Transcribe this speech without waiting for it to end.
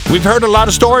We've heard a lot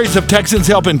of stories of Texans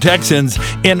helping Texans.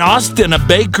 In Austin, a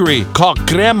bakery called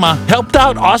Crema helped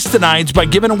out Austinites by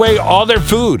giving away all their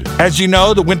food. As you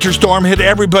know, the winter storm hit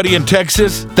everybody in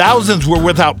Texas. Thousands were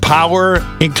without power,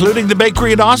 including the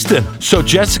bakery in Austin. So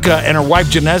Jessica and her wife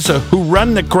Janessa, who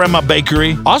run the Crema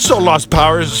bakery, also lost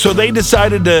power, so they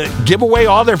decided to give away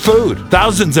all their food.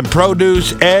 Thousands in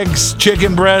produce, eggs,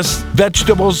 chicken breasts,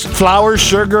 vegetables, flour,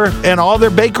 sugar, and all their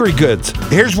bakery goods.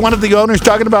 Here's one of the owners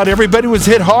talking about everybody was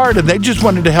hit hard and they just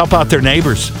wanted to help out their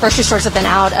neighbors. Grocery stores have been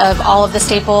out of all of the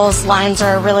staples. Lines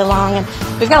are really long, and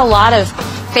we've got a lot of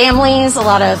families, a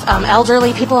lot of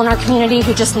elderly people in our community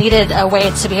who just needed a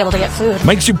way to be able to get food.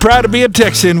 Makes you proud to be a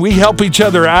Texan. We help each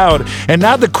other out. And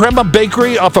now the Crema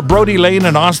Bakery off of Brody Lane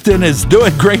in Austin is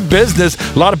doing great business.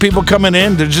 A lot of people coming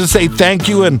in to just say thank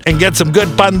you and get some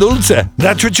good pan dulce.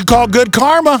 That's what you call good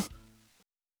karma.